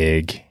really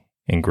dig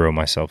and grow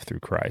myself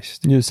through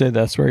Christ. You say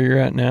that's where you're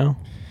at now?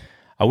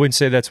 I wouldn't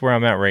say that's where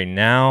I'm at right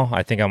now.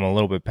 I think I'm a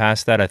little bit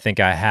past that. I think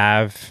I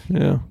have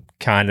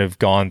kind of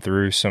gone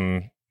through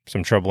some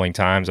troubling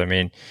times. I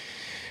mean,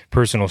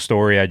 personal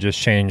story, I just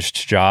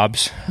changed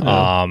jobs.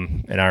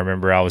 And I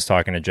remember I was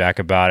talking to Jack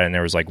about it, and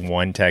there was like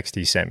one text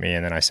he sent me,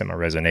 and then I sent my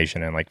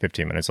resignation in like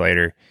 15 minutes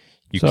later.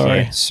 You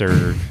can't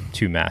serve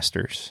two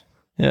masters.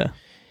 Yeah.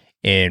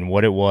 And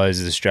what it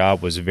was, this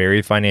job was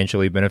very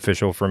financially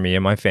beneficial for me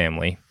and my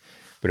family,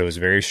 but it was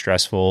very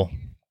stressful.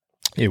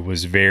 It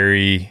was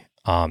very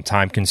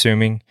time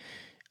consuming.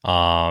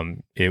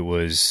 It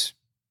was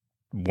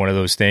one of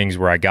those things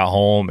where I got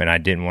home and I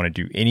didn't want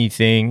to do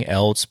anything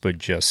else but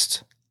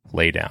just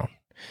lay down.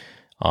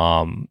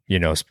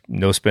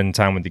 No spending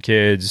time with the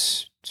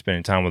kids,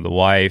 spending time with the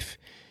wife.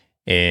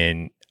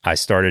 And I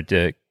started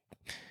to,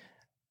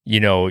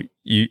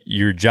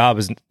 your job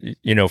is,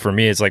 for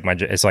me, it's like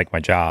my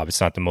job.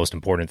 It's not the most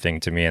important thing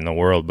to me in the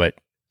world, but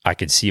I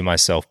could see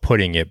myself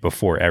putting it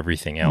before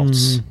everything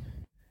else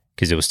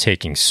because it was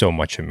taking so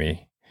much of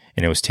me.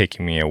 And it was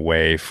taking me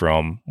away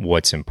from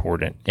what's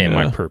important and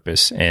my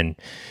purpose and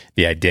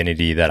the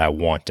identity that I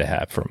want to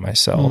have for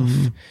myself.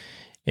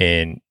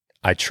 And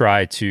I'm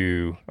trying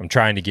to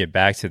get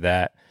back to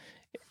that.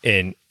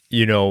 And,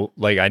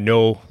 I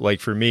know,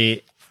 for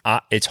me,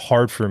 it's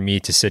hard for me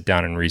to sit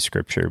down and read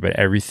scripture, but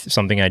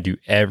something I do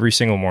every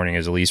single morning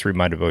is at least read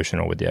my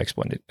devotional with the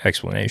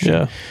explanation.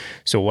 Yeah.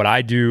 So what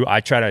I do,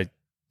 I try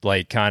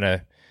to kind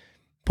of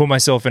put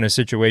myself in a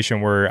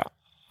situation where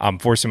I'm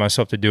forcing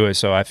myself to do it.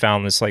 So I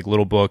found this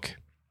little book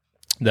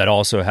that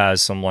also has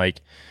some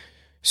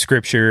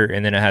scripture,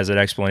 and then it has an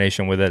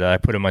explanation with it that I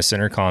put in my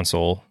center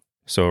console.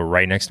 So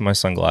right next to my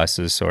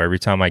sunglasses. So every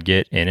time I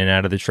get in and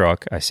out of the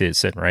truck, I see it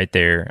sitting right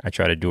there. I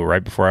try to do it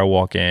right before I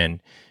walk in,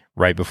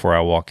 right before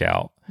I walk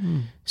out.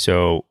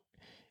 So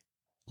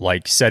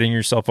setting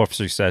yourself up for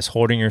success,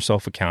 holding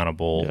yourself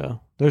accountable. Yeah.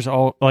 There's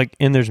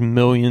there's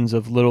millions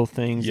of little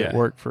things that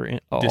work for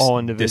all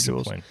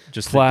individuals. Discipline.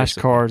 Just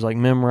flashcards,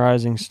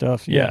 memorizing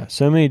stuff. Yeah.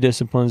 So many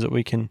disciplines that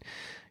we can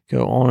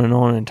go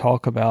on and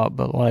talk about,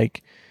 but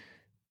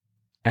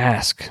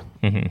ask.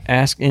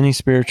 Ask any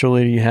spiritual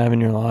leader you have in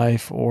your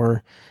life,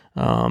 or,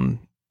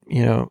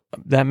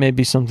 that may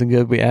be something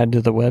good we add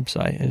to the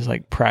website is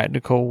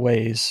practical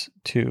ways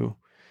to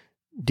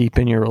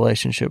deepen your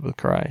relationship with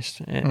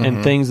Christ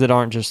and things that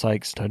aren't just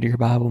study your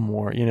Bible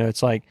more.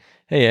 It's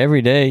hey,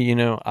 every day,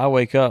 I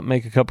wake up,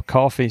 make a cup of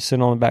coffee,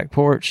 sit on the back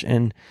porch,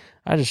 and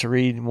I just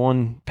read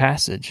one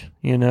passage,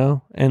 and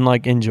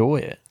enjoy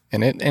it.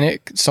 And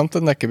it's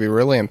something that could be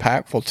really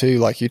impactful too.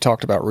 Like you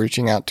talked about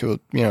reaching out to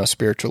a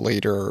spiritual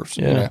leader, or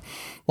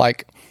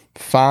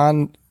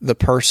find the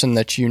person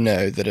that you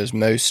know that is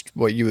most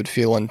what you would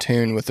feel in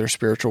tune with their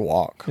spiritual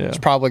walk. Yeah. It's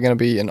probably going to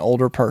be an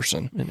older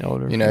person, you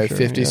know, sure,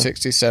 50,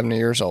 60, 70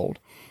 years old,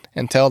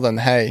 and tell them,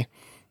 hey,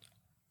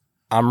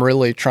 I'm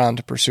really trying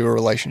to pursue a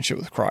relationship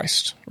with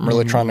Christ. I'm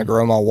really trying to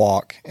grow my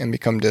walk and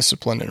become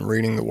disciplined in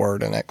reading the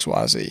Word and X,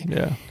 Y, Z.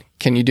 Yeah.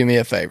 Can you do me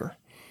a favor?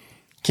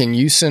 Can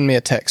you send me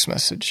a text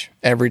message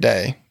every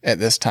day at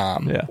this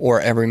time or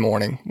every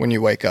morning when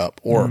you wake up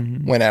or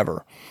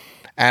whenever,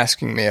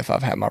 asking me if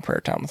I've had my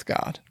prayer time with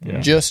God,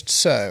 just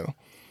so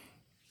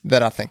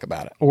that I think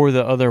about it. Or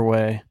the other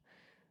way,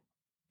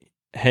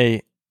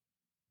 hey,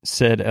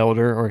 said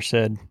elder or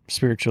said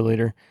spiritual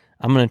leader,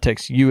 I'm going to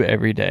text you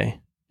every day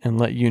and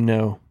let you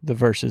know the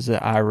verses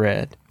that I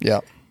read.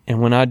 Yep.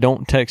 And when I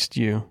don't text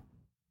you,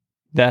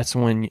 that's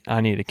when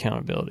I need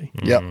accountability.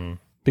 Yep.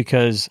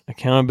 Because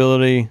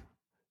accountability,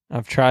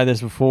 I've tried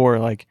this before,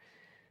 like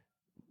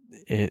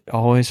it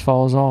always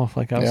falls off.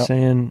 Like I was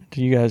saying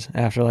to you guys,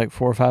 after like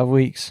 4 or 5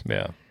 weeks.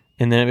 Yeah.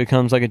 And then it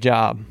becomes like a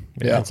job.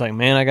 Yeah. It's like,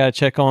 man, I got to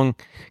check on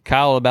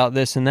Kyle about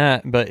this and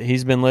that, but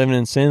he's been living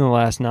in sin the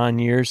last 9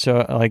 years.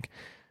 So like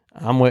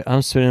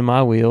I'm spinning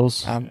my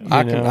wheels.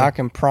 I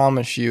can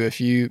promise you,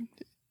 if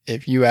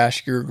you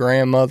ask your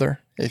grandmother,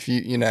 if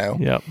you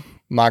know,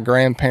 my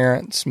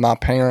grandparents, my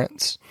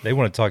parents, they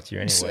want to talk to you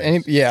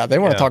anyway. They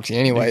want to talk to you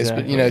anyways.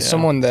 Exactly, but you know,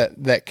 someone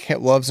that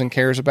loves and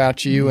cares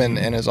about you and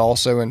is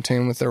also in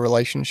tune with their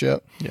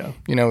relationship,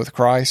 you know, with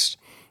Christ.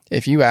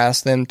 If you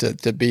ask them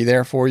to be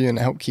there for you and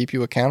help keep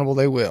you accountable,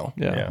 they will.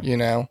 You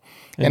know,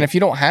 and if you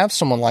don't have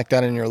someone like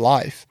that in your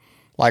life,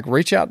 like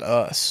reach out to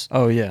us.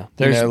 Oh yeah,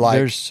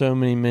 there's so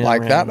many men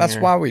like that. That's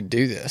here. why we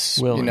do this.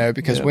 Willing. You know,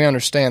 because we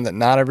understand that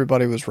not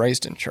everybody was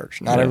raised in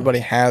church. Not everybody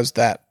has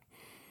that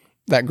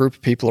group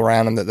of people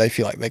around them that they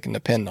feel like they can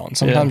depend on.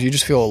 Sometimes you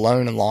just feel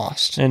alone and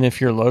lost. And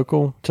if you're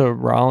local to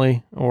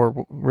Raleigh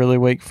or really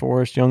Wake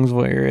Forest,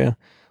 Youngsville area,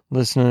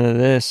 listening to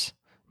this,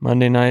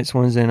 Monday nights,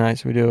 Wednesday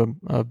nights, we do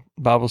a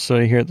Bible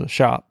study here at the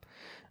shop.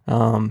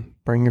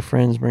 Bring your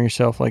friends, bring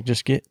yourself. Like,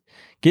 just get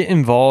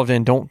involved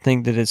and don't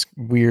think that it's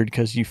weird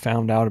because you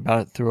found out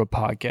about it through a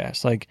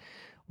podcast. Like,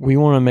 we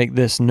want to make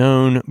this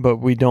known, but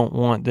we don't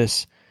want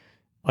this,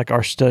 like,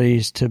 our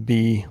studies to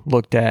be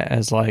looked at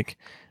as like,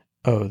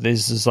 oh,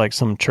 this is like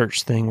some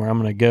church thing where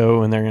I'm going to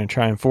go and they're going to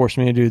try and force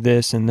me to do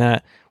this and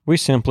that. We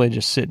simply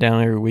just sit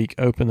down every week,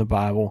 open the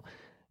Bible,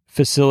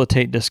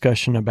 facilitate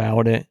discussion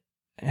about it,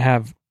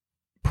 have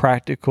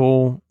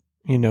practical,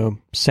 you know,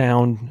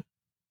 sound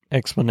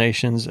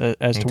explanations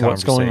as to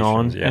what's going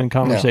on in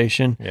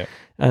conversation. Yeah.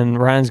 And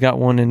Ryan's got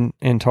one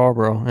in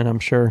Tarboro, and I'm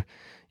sure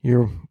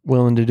you're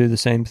willing to do the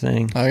same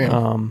thing. Oh,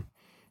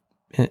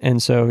 yeah.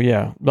 And so,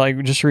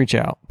 like, just reach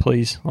out,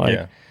 please.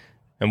 Like,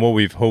 And what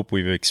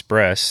we've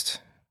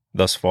expressed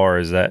thus far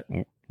is that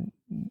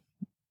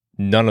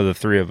none of the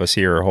three of us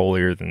here are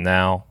holier than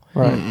thou.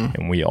 Right.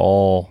 And we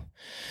all,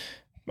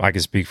 I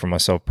can speak for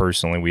myself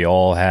personally, we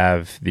all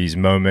have these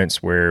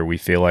moments where we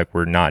feel like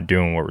we're not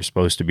doing what we're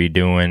supposed to be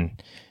doing.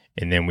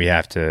 And then we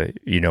have to,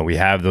 you know, we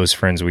have those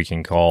friends we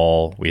can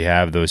call, we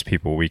have those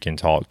people we can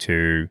talk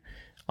to,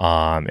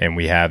 and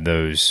we have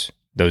those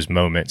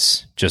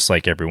moments just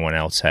like everyone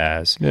else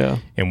has. Yeah.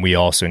 And we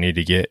also need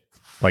to get,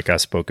 like I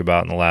spoke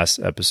about in the last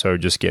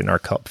episode, just getting our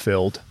cup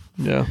filled.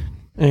 Yeah.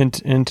 And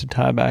to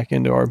tie back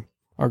into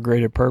our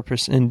greater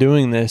purpose in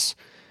doing this,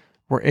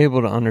 we're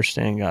able to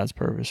understand God's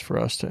purpose for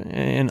us to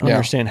and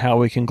understand how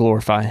we can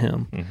glorify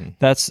Him. Mm-hmm.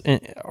 That's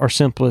our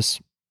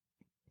simplest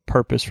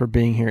purpose for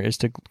being here, is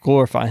to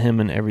glorify Him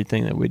in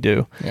everything that we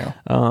do. Yeah.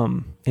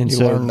 And you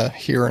learn to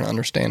hear and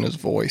understand His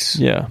voice.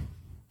 Yeah.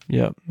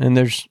 Yep. And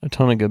there's a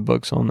ton of good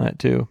books on that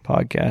too,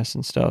 podcasts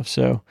and stuff.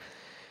 So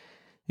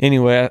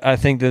anyway, I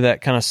think that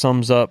kind of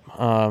sums up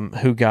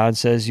who God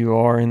says you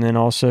are, and then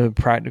also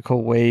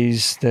practical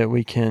ways that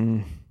we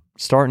can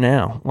start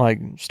now, like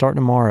start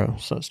tomorrow.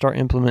 So start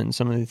implementing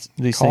some of these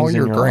things. Call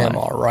your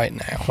grandma life. right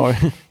now.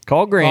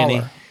 Call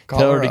Granny.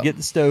 Tell her to up. Get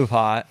the stove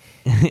hot,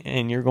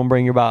 and you're going to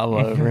bring your bottle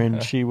over,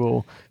 and she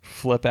will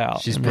flip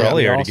out. She's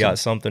probably already got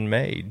something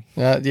made.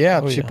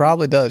 She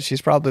probably does.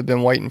 She's probably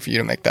been waiting for you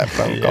to make that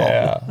phone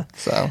call.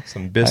 So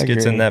some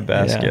biscuits in that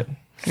basket.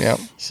 Yeah.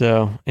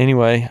 So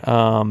anyway,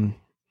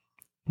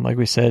 like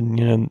we said,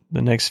 you know,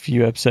 the next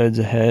few episodes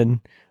ahead,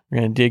 we're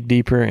going to dig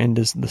deeper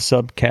into the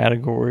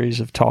subcategories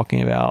of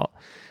talking about,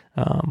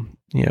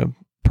 you know,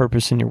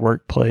 purpose in your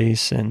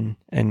workplace, and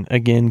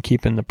again,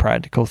 keeping the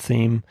practical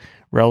theme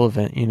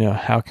relevant. You know,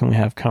 how can we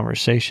have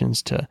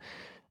conversations to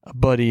a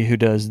buddy who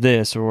does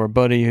this, or a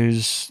buddy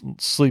who's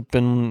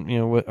sleeping, you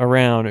know,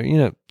 around, or, you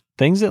know,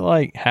 things that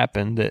like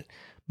happen that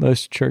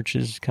most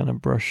churches kind of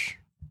brush.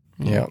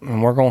 Yeah.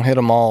 And we're going to hit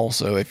them all.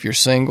 So if you're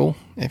single,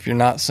 if you're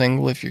not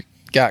single, if you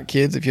got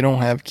kids, if you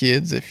don't have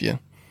kids, if you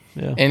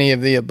any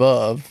of the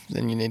above,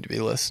 then you need to be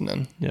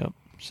listening. Yeah.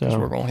 So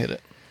we're going to hit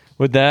it.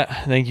 With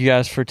that, thank you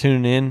guys for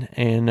tuning in,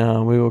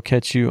 and we will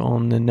catch you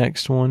on the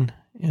next one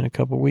in a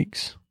couple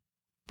weeks.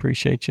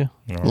 Appreciate you.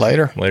 Right.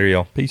 Later,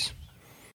 y'all. Peace.